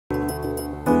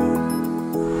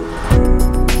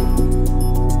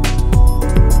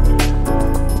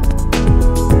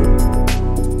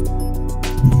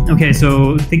Okay,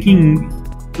 so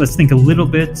let's think a little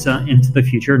bit into the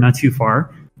future, not too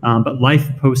far, but life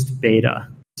post beta.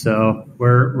 So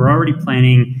we're already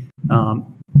planning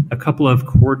a couple of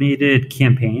coordinated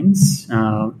campaigns,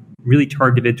 really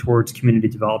targeted towards community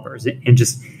developers and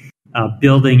just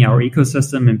building our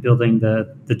ecosystem and building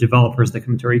the developers that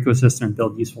come into our ecosystem and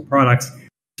build useful products.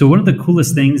 So one of the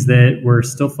coolest things that we're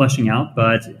still fleshing out,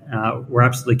 but we're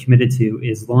absolutely committed to,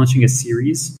 is launching a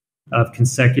series of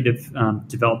consecutive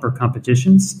developer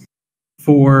competitions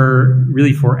for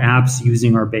apps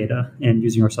using our beta and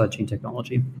using our sidechain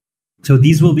technology. So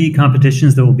these will be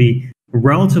competitions that will be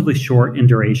relatively short in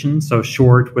duration, so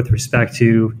short with respect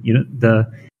to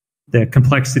the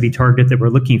complexity target that we're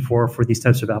looking for these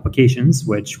types of applications,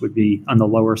 which would be on the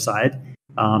lower side.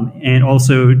 And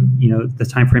also, the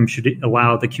time frame should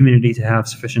allow the community to have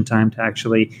sufficient time to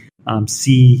actually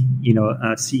see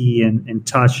and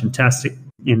touch and test it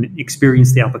and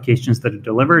experience the applications that are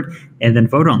delivered and then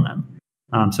vote on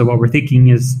them. So what we're thinking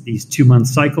is these 2-month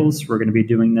cycles, we're going to be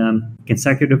doing them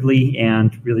consecutively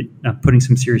and really putting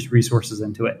some serious resources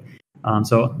into it.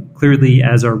 So clearly,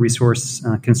 as our resource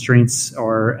constraints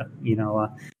are,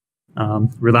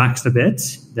 relaxed a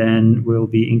bit, then we'll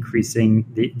be increasing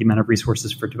the amount of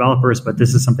resources for developers. But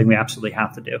this is something we absolutely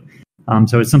have to do.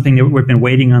 So it's something that we've been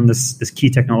waiting on, this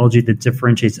key technology that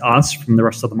differentiates us from the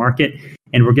rest of the market,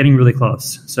 and we're getting really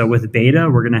close. So with beta,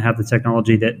 we're going to have the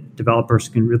technology that developers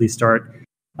can really start,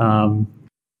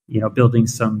 building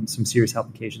some serious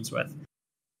applications with.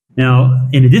 Now,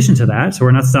 in addition to that, so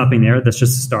we're not stopping there. That's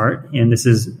just a start, and this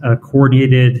is a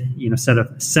coordinated,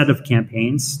 set of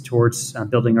campaigns towards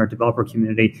building our developer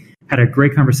community. Had a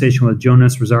great conversation with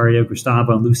Jonas, Rosario,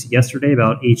 Gustavo, and Lucy yesterday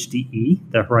about HDE,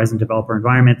 the Horizen Developer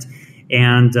Environment,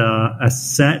 and a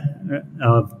set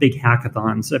of big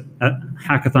hackathons, a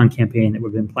hackathon campaign that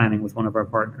we've been planning with one of our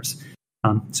partners.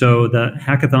 So the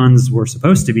hackathons were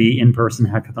supposed to be in-person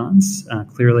hackathons.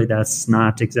 Clearly, that's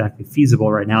not exactly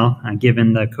feasible right now,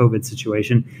 given the COVID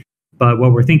situation. But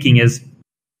what we're thinking is,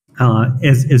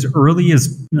 as early as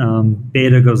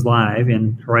beta goes live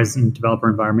and Horizen Developer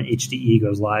Environment HDE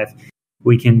goes live,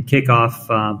 we can kick off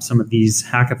some of these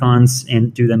hackathons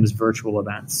and do them as virtual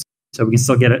events. So we can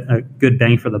still get a good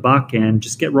bang for the buck and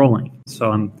just get rolling. So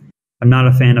I'm not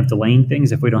a fan of delaying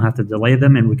things if we don't have to delay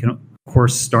them, and we can, of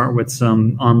course, start with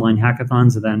some online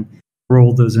hackathons and then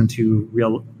roll those into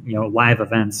real, live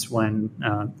events when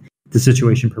the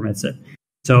situation permits it.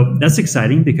 So that's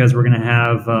exciting because we're going to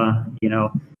have,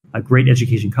 a great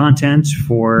education content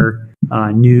for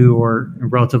new or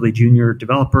relatively junior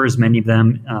developers. Many of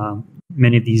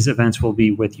these events will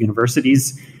be with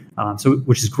universities,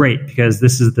 which is great because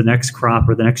this is the next crop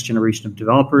or the next generation of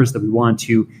developers that we want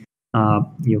to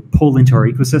pull into our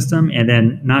ecosystem, and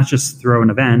then not just throw an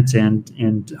event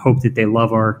and hope that they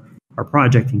love our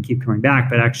project and keep coming back,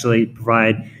 but actually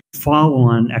provide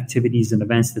follow-on activities and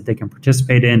events that they can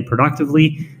participate in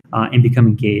productively and become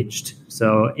engaged.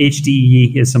 So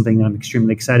HDE is something that I'm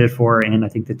extremely excited for, and I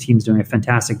think the team's doing a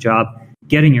fantastic job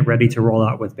getting it ready to roll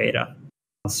out with beta.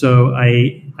 So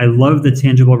I love the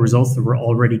tangible results that we're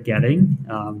already getting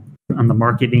on the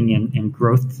marketing and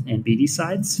growth and BD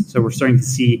sides. So we're starting to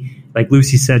see, like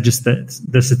Lucy said, just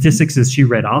the statistics as she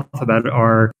read off about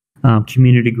our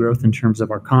community growth in terms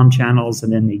of our comm channels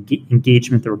and then the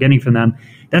engagement that we're getting from them.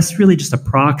 That's really just a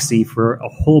proxy for a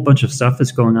whole bunch of stuff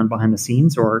that's going on behind the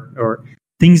scenes or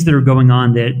things that are going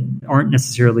on that aren't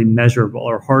necessarily measurable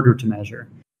or harder to measure.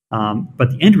 But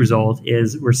the end result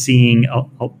is we're seeing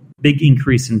a big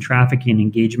increase in traffic and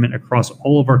engagement across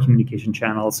all of our communication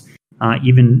channels,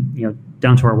 even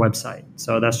down to our website.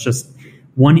 So that's just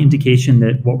one indication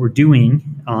that what we're doing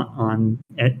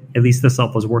at least this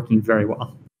level is working very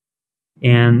well.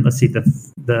 And let's see,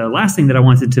 the last thing that I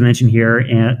wanted to mention here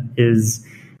is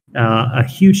a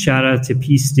huge shout out to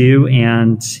P-Stu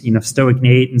and Stoic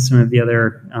Nate and some of the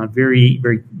other very,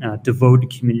 very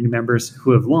devoted community members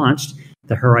who have launched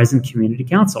the Horizen Community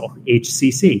Council,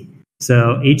 HCC.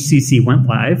 So HCC went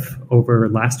live over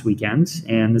last weekend,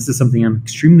 and this is something I'm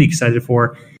extremely excited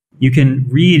for. You can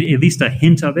read at least a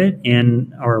hint of it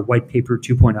in our white paper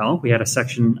 2.0. We had a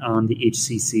section on the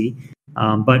HCC,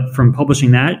 but from publishing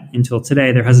that until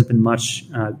today, there hasn't been much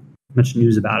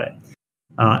news about it.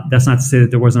 That's not to say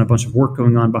that there wasn't a bunch of work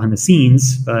going on behind the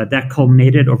scenes, but that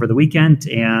culminated over the weekend,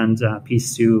 and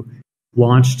P2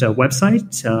 launched a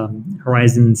website,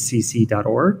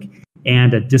 horizencc.org,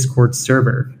 and a Discord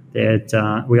server.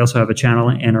 That we also have a channel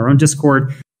in our own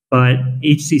Discord, but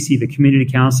HCC, the Community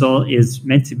Council, is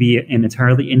meant to be an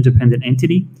entirely independent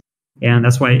entity, and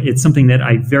that's why it's something that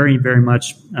I very, very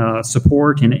much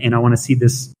support, and I want to see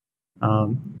this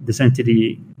this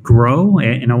entity grow,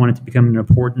 and I want it to become an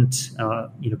important,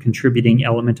 contributing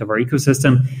element of our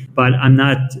ecosystem. But I'm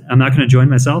not going to join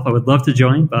myself. I would love to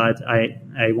join, but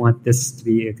I want this to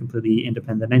be a completely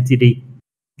independent entity.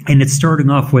 And it's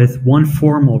starting off with one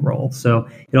formal role. So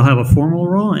it'll have a formal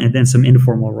role and then some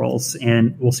informal roles,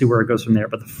 and we'll see where it goes from there.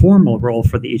 But the formal role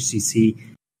for the HCC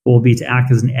will be to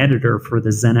act as an editor for the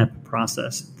ZenEP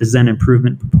process, the Zen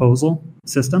Improvement Proposal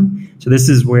System. So this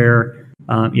is where,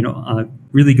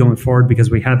 really going forward, because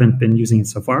we haven't been using it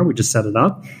so far, we just set it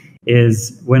up,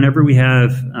 is whenever we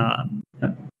have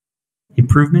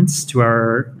improvements to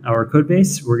our code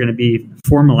base, we're going to be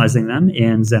formalizing them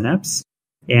in ZenEPs.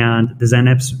 And the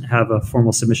ZenEPs have a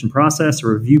formal submission process, a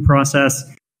review process,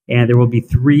 and there will be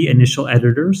 3 initial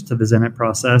editors to the ZenEP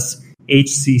process.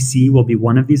 HCC will be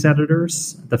one of these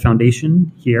editors. The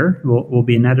foundation here will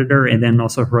be an editor, and then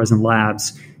also Horizen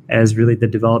Labs, as really the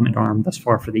development arm thus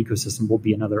far for the ecosystem, will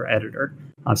be another editor.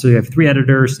 So we have 3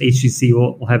 editors. HCC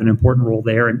will have an important role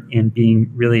there in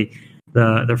being really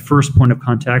the first point of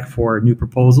contact for new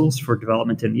proposals for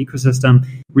development in the ecosystem.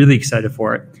 Really excited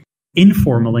for it.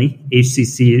 Informally,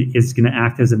 HCC is going to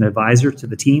act as an advisor to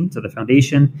the team, to the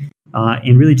foundation,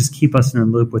 and really just keep us in the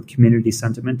loop with community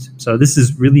sentiment. So this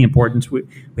is really important.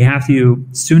 We have to,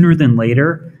 sooner than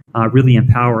later, really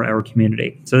empower our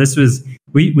community. So this was,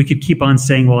 we could keep on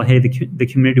saying, well, hey, the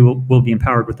community will be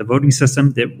empowered with the voting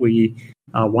system that we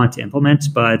want to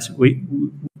implement, but we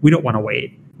don't want to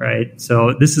wait, right?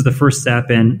 So this is the first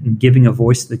step in giving a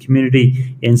voice to the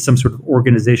community in some sort of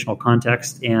organizational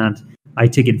context, and I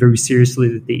take it very seriously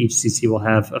that the HCC will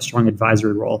have a strong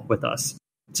advisory role with us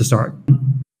to start.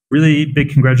 Really big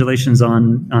congratulations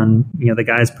on the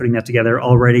guys putting that together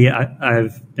already.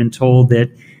 I've been told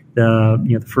that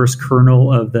the first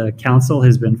kernel of the council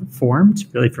has been formed,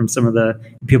 really from some of the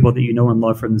people that you know and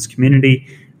love from this community.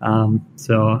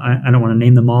 So I don't want to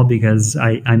name them all because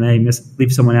I may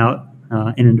leave someone out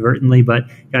inadvertently. But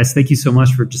guys, thank you so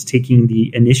much for just taking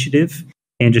the initiative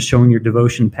and just showing your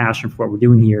devotion and passion for what we're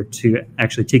doing here to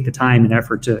actually take the time and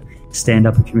effort to stand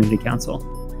up a community council.